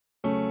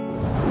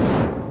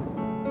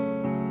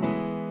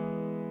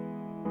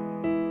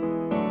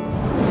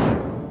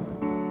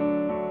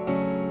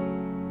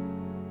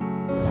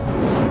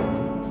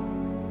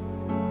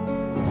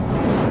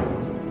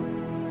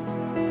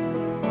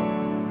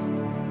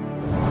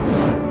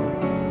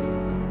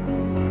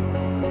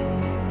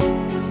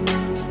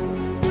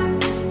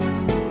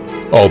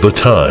All the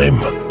time,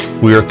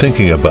 we are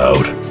thinking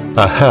about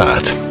a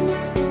hat.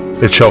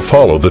 It shall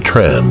follow the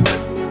trend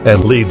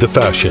and lead the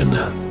fashion.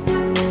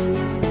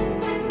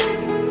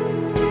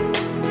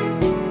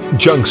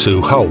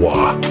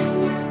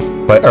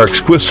 HaoHwa, by our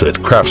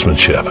exquisite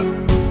craftsmanship,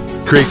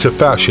 creates a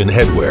fashion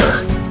headwear.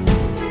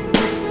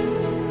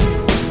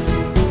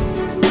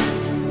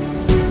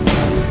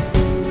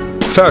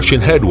 Fashion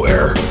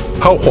headwear,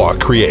 HaoHwa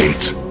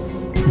creates.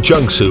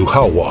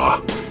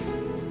 HaoHwa.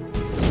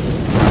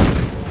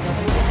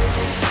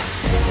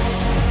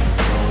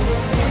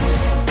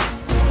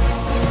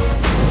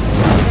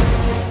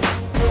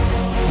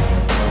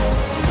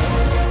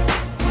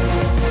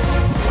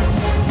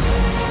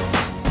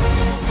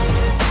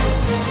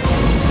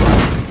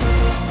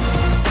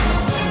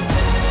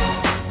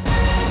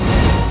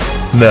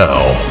 Now,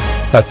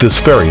 at this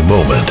very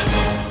moment,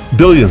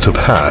 billions of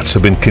hats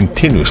have been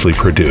continuously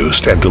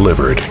produced and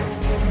delivered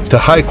to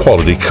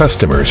high-quality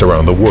customers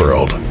around the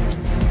world,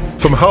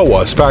 from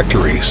HaoHwa's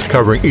factories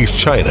covering East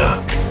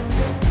China.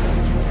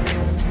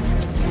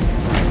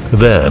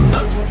 Then,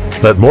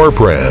 let more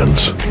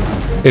brands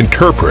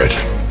interpret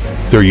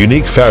their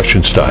unique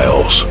fashion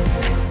styles.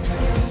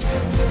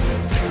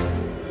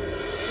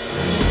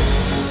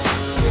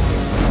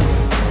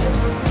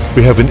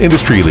 We have an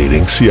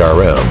industry-leading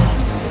CRM,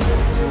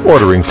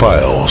 ordering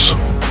files,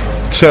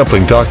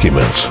 sampling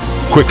documents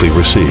quickly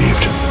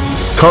received,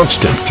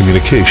 constant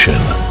communication,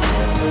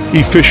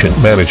 efficient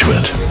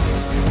management.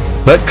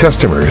 Let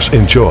customers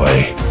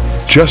enjoy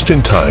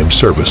just-in-time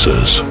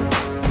services.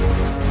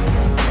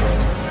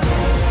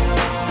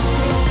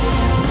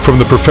 From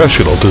the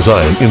professional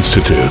design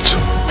institutes,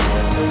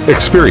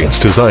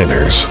 experienced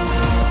designers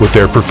with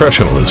their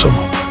professionalism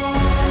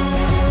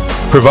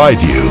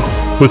provide you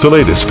with the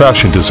latest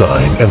fashion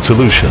design and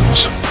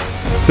solutions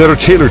that are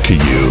tailored to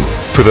you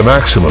for the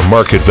maximum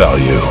market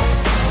value.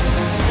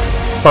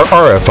 Our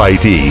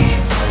RFID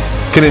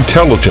can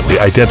intelligently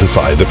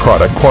identify the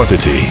product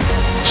quantity,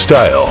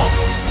 style,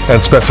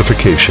 and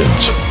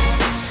specifications.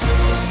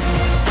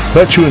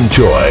 Let you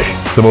enjoy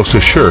the most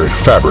assured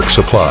fabric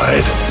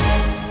supplied.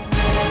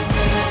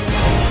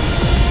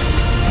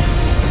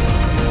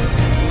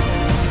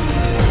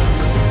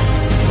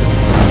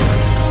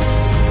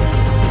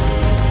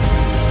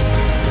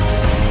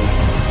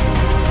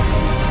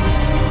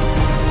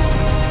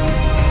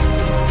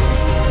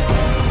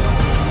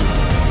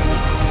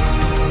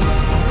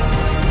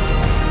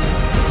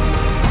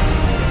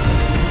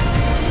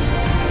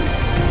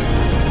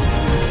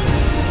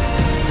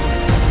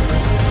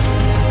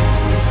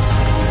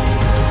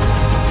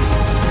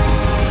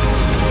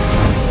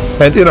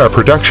 And in our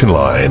production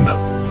line,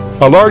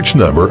 a large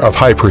number of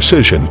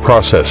high-precision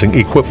processing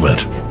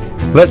equipment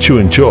let you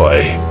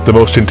enjoy the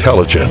most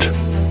intelligent,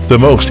 the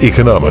most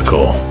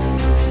economical,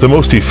 the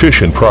most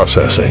efficient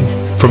processing,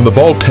 from the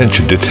ball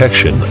tension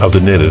detection of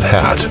the knitted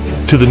hat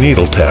to the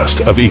needle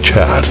test of each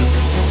hat,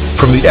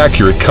 from the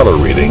accurate color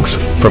readings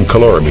from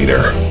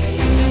colorimeter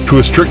to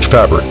a strict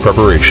fabric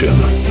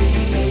preparation.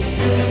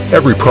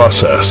 Every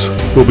process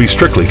will be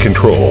strictly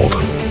controlled.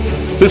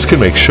 This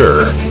can make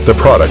sure the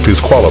product is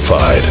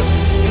qualified.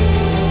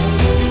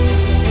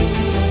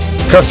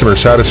 Customer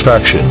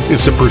satisfaction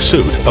is the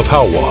pursuit of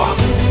HaoHwa.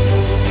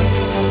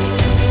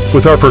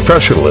 With our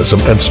professionalism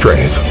and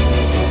strength,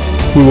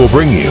 we will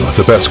bring you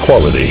the best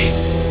quality.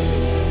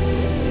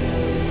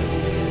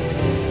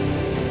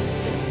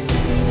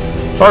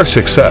 Our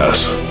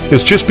success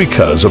is just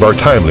because of our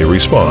timely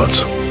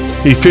response,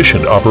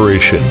 efficient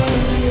operation,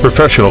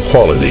 professional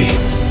quality.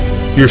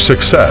 Your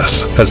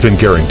success has been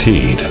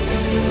guaranteed.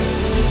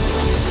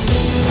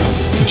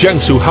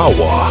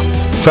 HaoHwa,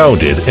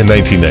 founded in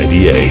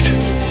 1998,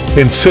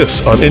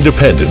 insists on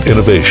independent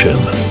innovation.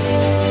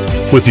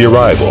 With the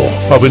arrival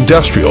of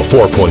Industrial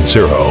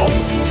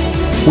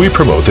 4.0, we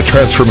promote the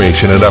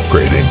transformation and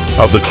upgrading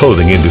of the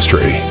clothing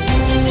industry.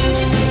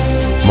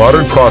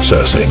 Modern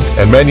processing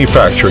and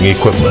manufacturing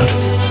equipment,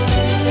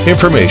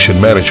 information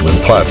management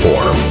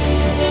platform,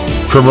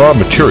 from raw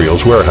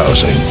materials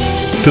warehousing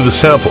to the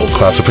sample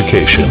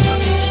classification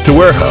to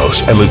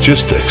warehouse and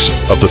logistics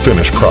of the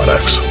finished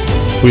products.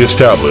 We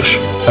establish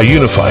a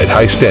unified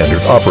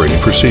high-standard operating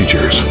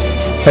procedures,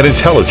 and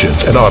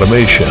intelligence and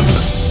automation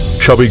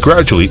shall be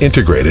gradually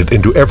integrated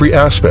into every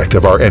aspect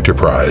of our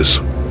enterprise.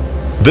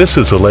 This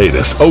is the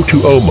latest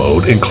O2O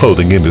mode in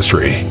clothing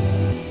industry.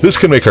 This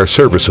can make our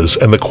services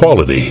and the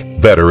quality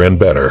better and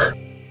better.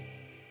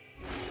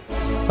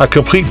 A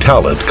complete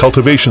talent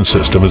cultivation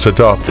system is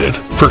adopted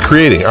for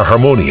creating a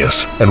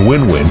harmonious and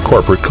win-win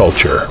corporate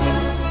culture.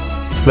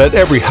 Let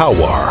every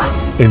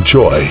HaoHwa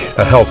enjoy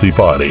a healthy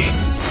body,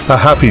 a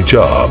happy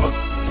job,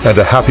 and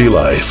a happy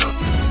life.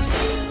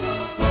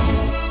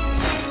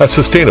 A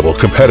sustainable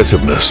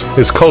competitiveness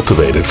is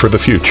cultivated for the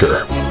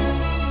future.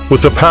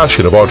 With the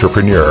passion of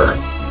entrepreneur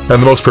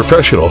and the most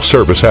professional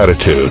service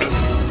attitude,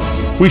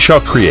 we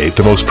shall create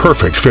the most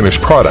perfect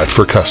finished product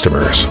for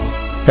customers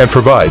and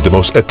provide the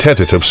most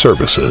attentive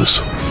services.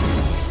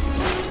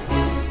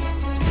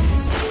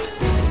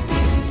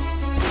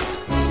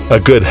 A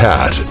good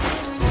hat,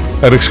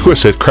 an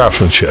exquisite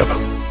craftsmanship,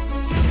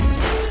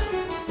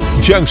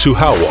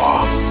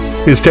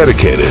 HaoHwa is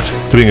dedicated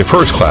to being a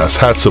first-class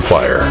hat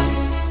supplier.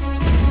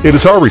 It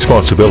is our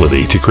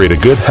responsibility to create a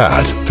good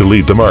hat to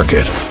lead the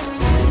market.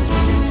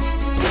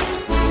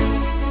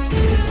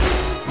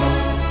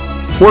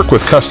 Work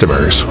with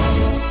customers,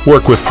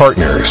 work with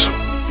partners,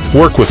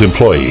 work with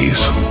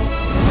employees.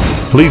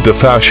 Lead the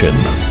fashion,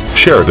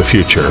 share the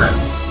future.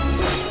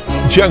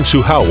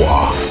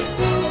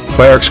 HaoHwa,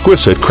 by our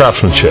exquisite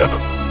craftsmanship,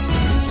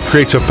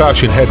 creates a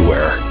fashion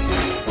headwear.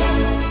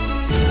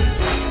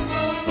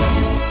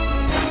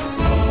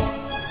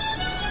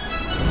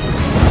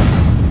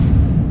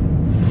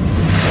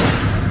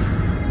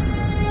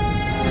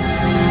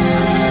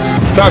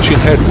 Fashion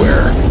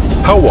headwear,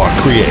 HaoHwa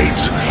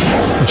creates.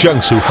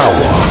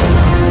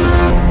 HaoHwa.